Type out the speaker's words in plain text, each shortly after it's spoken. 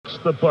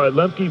the part.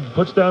 Lemke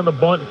puts down the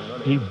bunt.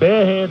 He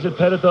barehands it.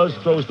 Pettit does.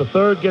 Throws the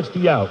third. Gets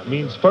the out.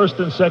 Means first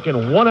and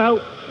second, 1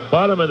 out.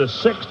 Bottom of the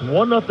 6th,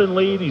 1-0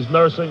 lead. He's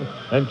nursing.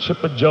 And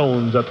Chipper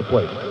Jones at the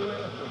plate.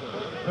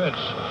 Pitch.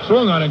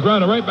 Swung on and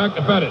grounded right back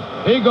to Pettit.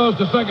 He goes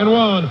to second,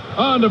 1.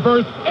 On to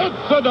first.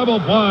 It's a double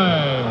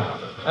play.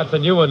 That's a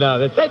new one now.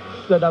 It's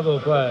a double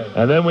play.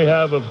 And then we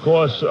have, of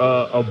course,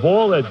 a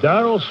ball at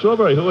Darryl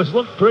Strawberry, who has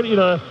looked pretty,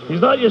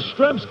 he's not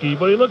Yastrzemski,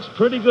 but he looks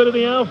pretty good in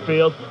the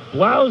outfield.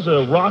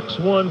 Blauser rocks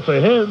one for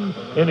him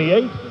in the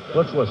 8th.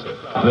 Let's listen.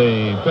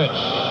 The pitch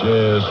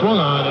is swung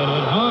on and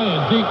hit high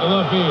and deep to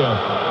left field.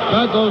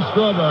 Back goes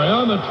Strawberry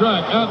on the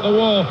track at the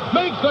wall.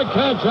 Makes the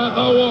catch at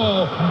the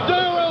wall.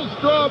 Darryl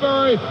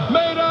Strawberry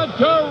made a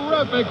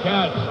terrific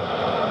catch.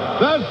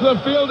 That's the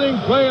fielding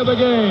play of the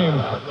game.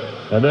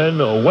 And then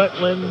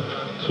Wetland,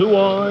 2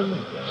 on,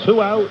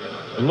 2 out.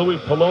 Louis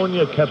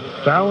Polonia kept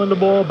fouling the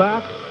ball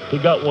back. He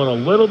got one a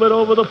little bit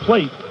over the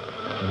plate.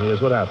 And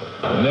here's what happened.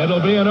 And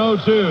it'll be an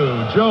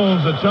 0-2.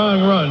 Jones, the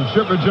tying run.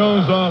 Chipper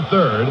Jones off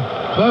third.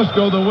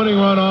 Plesko, the winning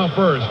run off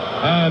first.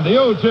 And the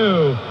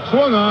 0-2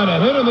 swung on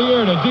and hit in the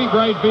air to deep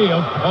right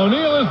field.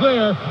 O'Neill is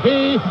there.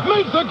 He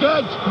makes the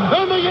catch.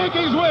 And the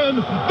Yankees win.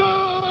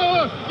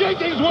 The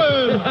Yankees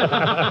win.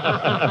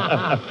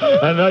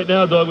 And right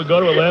now, Doug, we go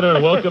to Atlanta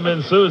and welcome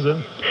in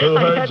Suzyn, who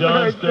heard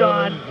John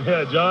Sterling.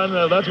 Yeah,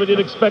 John, that's what you'd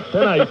expect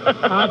tonight.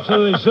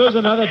 Absolutely. Suzyn,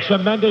 another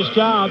tremendous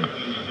job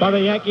by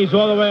the Yankees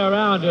all the way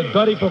around. A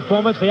gutty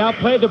performance. They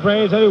outplayed the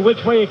Braves every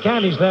which way you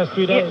can these last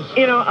 3 days.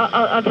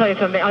 I'll tell you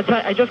something.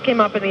 I just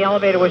came up in the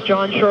elevator with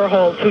John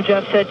Sherholtz, who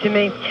just said to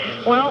me,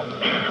 well,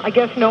 I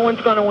guess no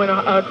one's going to win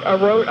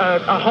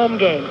a home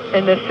game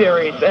in this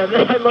series. And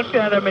I looked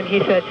at him and he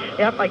said,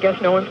 yep, I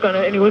guess no one's going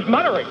to, and he was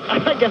muttering,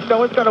 I guess no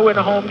one's going to win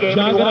a home game.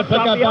 John,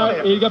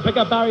 are you going to pick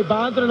up Barry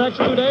Bonds in the next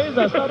 2 days?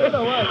 That's not it,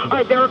 or what? All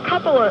right, there are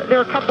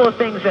a couple of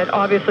things that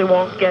obviously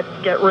won't get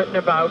written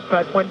about,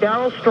 but when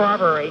Darryl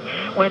Strawberry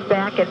went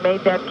back and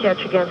made that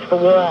catch against the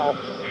wall,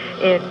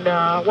 in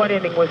what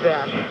inning was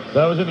that?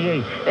 That was in the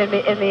 8th. In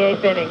the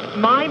 8th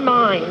inning. My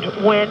mind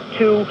went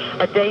to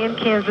a day in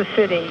Kansas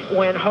City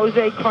when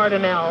Jose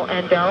Cardinal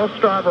and Darryl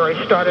Strawberry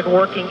started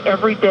working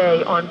every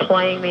day on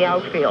playing the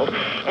outfield.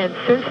 And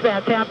since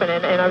that's happened,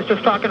 and I was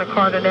just talking to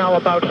Cardinal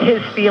about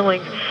his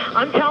feelings,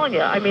 I'm telling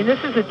you, I mean,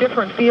 this is a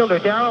different fielder.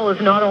 Darryl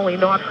is not only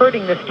not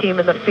hurting this team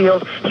in the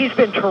field, he's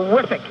been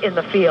terrific in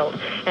the field.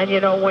 And,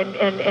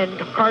 when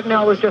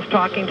Cardinal was just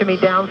talking to me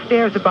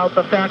downstairs about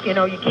the fact, you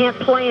can't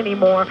play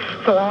anymore,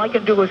 so all I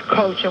can do is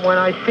coach. And when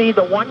I see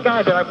the one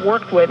guy that I've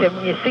worked with, and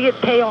when you see it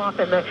pay off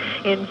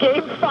in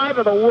Game 5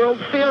 of the World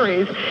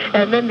Series,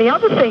 and then the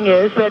other thing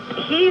is that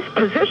he's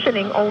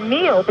positioning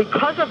O'Neill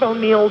because of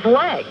O'Neill's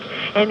leg.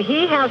 And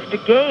he has to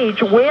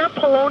gauge where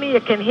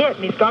Polonia can hit.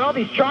 And he's got all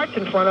these charts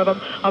in front of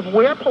him of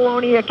where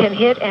Polonia can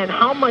hit and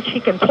how much he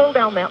can pull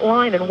down that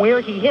line and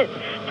where he hits.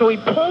 So he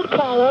pulled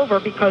Paul over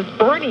because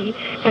Bernie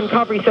can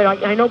cover. He said,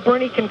 I know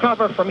Bernie can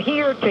cover from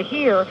here to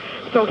here.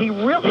 So he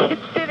really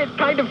did it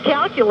kind of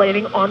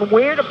calculating on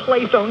where to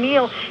place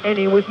O'Neill, and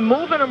he was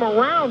moving him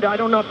around. I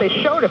don't know if they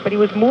showed it, but he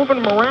was moving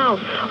him around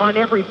on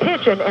every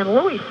pitch, and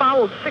Louis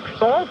fouled 6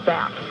 balls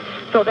back.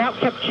 So that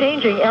kept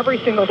changing every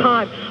single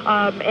time.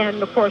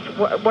 And, of course,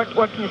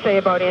 what can you say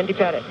about Andy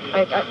Pettit?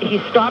 He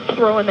stopped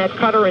throwing that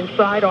cutter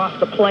inside off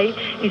the plate.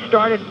 He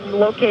started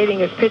locating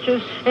his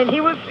pitches, and he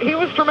was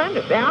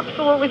tremendous,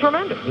 absolutely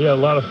tremendous. He had a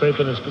lot of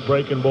faith in his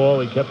breaking ball.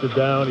 He kept it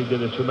down. He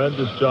did a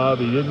tremendous job.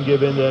 He didn't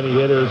give in to any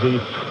hitters.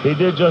 He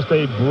did just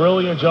a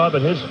brilliant job,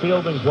 and his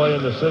fielding play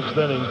in the 6th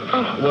inning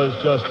was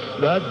just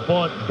that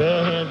bunt,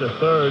 barehand to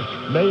third,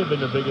 may have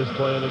been the biggest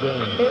play in the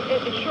game.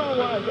 It sure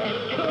was, and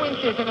 2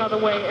 inches another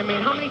way. I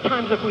mean, how many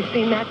times have we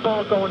seen that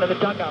ball go into the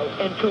dugout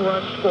and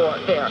 2-run score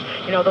there?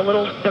 The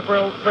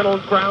little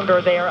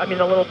grounder there. I mean,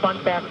 the little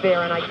bunt back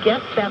there. And I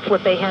guess that's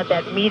what they had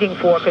that meeting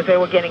for, because they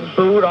were getting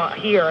booed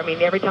here. I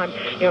mean, every time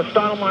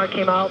Stottlemyre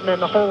came out, and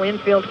then the whole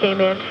infield came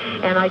in.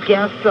 And I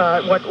guess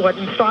what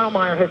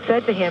Stottlemyre had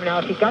said to him, now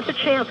if you got the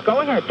chance,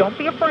 go ahead. Don't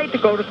be afraid to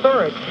go to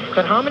third.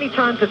 But how many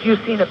times have you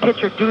seen a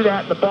pitcher do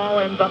that and the ball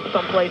ends up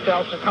someplace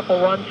else, a couple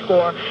runs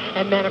score,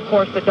 and then of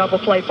course the double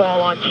play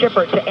ball on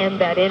Chipper to end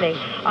that inning?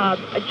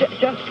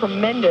 Just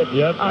tremendous.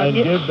 Yep, and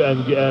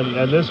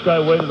this guy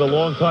waited a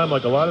long time,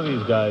 like a lot of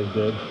these guys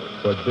did.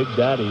 But Big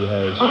Daddy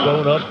has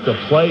shown up to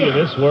play in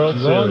this World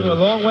Series. A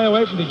long way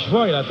away from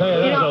Detroit, I'll tell you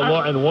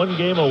that. And 1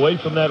 game away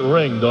from that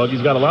ring, dog.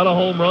 He's got a lot of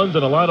home runs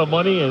and a lot of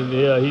money, and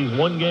he's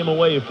 1 game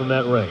away from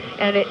that ring.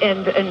 And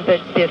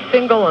the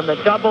single and the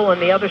double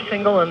and the other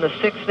single in the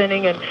 6th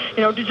inning, and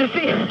did you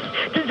see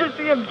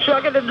him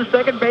chugging into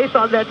second base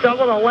on that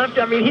double on the left?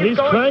 I mean, he's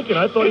cranking.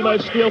 I thought he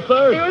might steal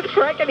third. He was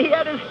cranking. He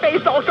had his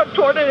face all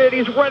contorted, and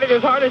he's running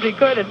as hard as he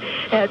could.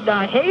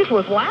 And Hayes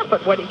was laughing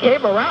when he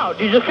came around.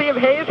 Did you see him?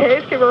 Hayes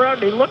came around.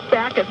 around, and he looked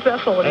back at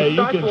Cecil, and he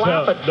starts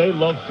laughing. They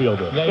love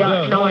Fielder.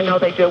 I know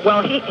they do.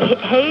 Well,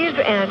 Hayes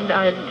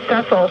and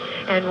Cecil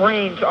and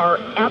Raines are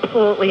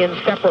absolutely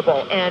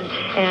inseparable, and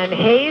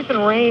Hayes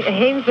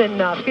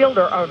and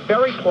Fielder are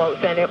very close,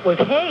 and it was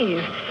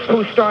Hayes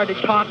who started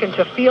talking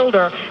to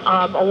Fielder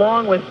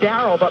along with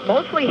Darryl, but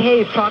mostly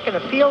Hayes talking to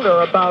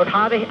Fielder about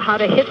how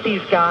to hit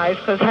these guys,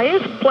 because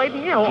Hayes played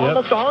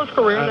almost all his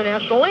career in the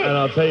National League. And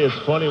I'll tell you, it's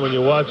funny when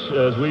you watch,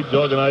 as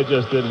Doug and I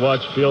just did,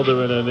 watch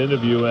Fielder in an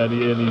interview, and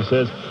he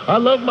says, "I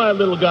love my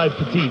little guy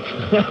Petite."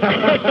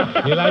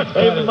 He likes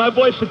that. My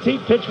boy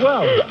Petite pitched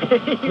well.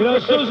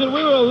 Suzyn,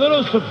 we were a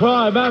little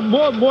surprised, man,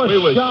 more we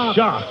were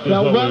shocked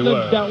that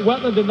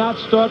Wetland did not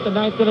start the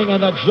ninth inning,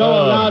 and that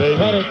Joe allowed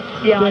Pettit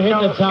to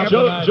hit the top of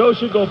the ninth. Joe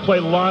should go play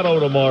lotto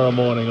tomorrow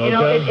morning,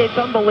 okay? It's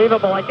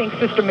unbelievable. I think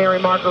Sister Mary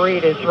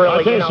Marguerite is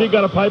really, I think she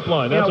got a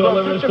pipeline. That's all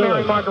there is to it. Sister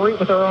Mary Marguerite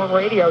with her own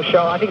radio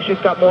show, I think she's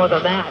got more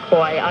than that,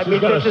 boy. She's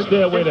got a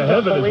stairway to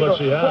heaven is what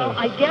she has. Well,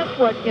 I guess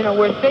what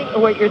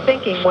you're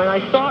thinking when I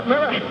saw,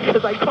 remember,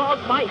 because I called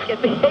Mike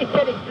at the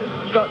 8th inning,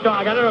 Dog,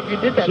 I don't know if you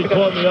did that. She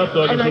called me up,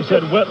 Dog, and she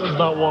said, Wetland's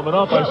not warming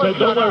up. I said,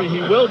 don't worry,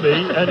 he will be.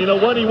 And you know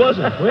what? He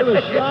wasn't. We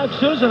were shocked,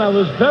 Suzyn.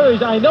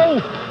 I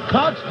know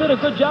Cox did a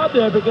good job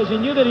there because he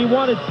knew that he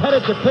wanted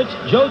Pettit to pitch,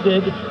 Joe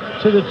did,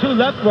 to the two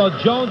left, well,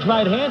 Jones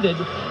right-handed,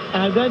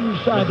 and then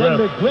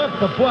McGriff.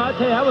 But boy, I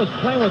tell you, I was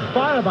playing with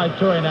fire by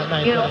Torrey that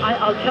night.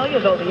 I'll tell you,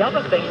 though, the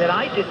other thing that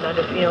I didn't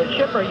understand,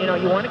 Chipper,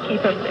 you want to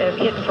keep him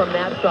hitting from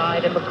that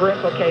side, and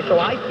McGriff, okay, so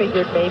I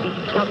figured maybe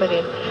he's coming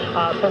in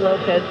for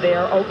Lopez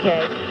there,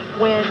 okay.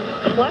 When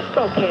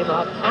Plesko came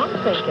up, I'm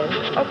thinking,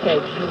 okay,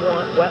 do you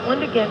want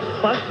Wetland against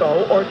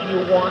Plesko, or do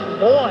you want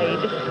Lloyd?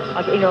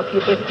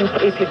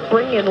 If you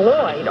bring in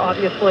Lloyd,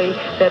 obviously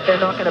that they're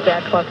not going to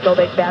bat Plesko,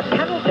 they'd bat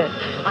Pendleton.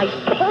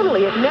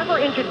 It never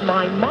entered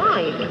my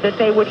mind that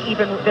they would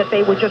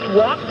just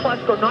walk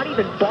Plesko, not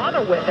even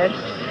bother with it,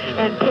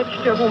 and pitch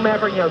to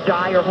whomever,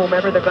 Dye or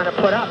whomever they're going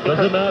to put up.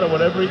 Doesn't matter.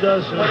 Whatever he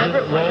does,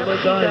 roll the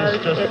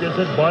dice.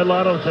 Just buy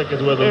lotto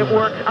tickets with him. It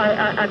works.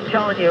 I'm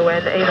telling you,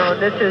 and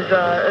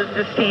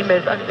this team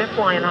is they're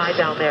flying high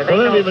down there. They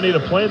don't even need a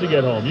plane to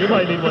get home. You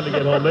might need one to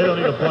get home. They don't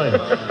need a plane.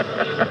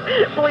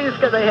 Please,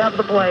 because they have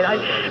the plane. I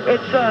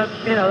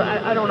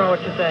don't know what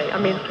to say. I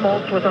mean,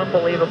 Smoltz was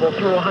unbelievable.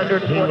 Threw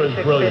 146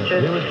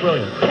 pitches. He was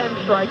brilliant. 10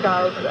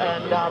 strikeouts,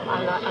 and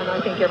I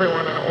think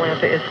everyone in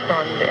Atlanta is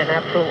stunned and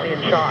absolutely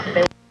in shock.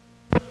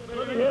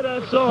 Let me hear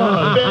that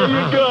song. There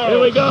you go. Here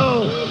we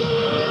go.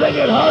 Sing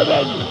it,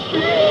 Herman.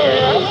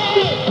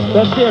 Yeah.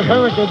 Let's see if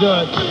Herman can do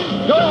it.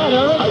 Go ahead,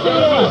 Herman.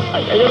 I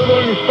gotta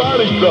learn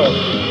Spanish, though.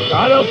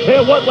 I don't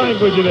care what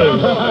language it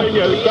is.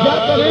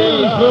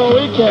 Japanese for a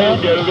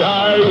weekend. Get the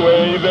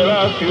highway de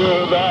la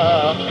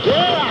ciudad.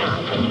 Yeah!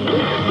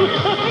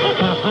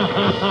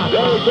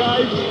 Hey,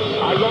 guys.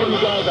 I love you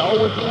guys. I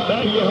always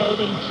Thank you,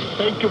 Herman.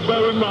 thank you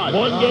very much.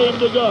 One game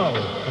to go.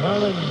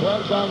 Herman,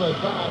 well done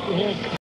with that.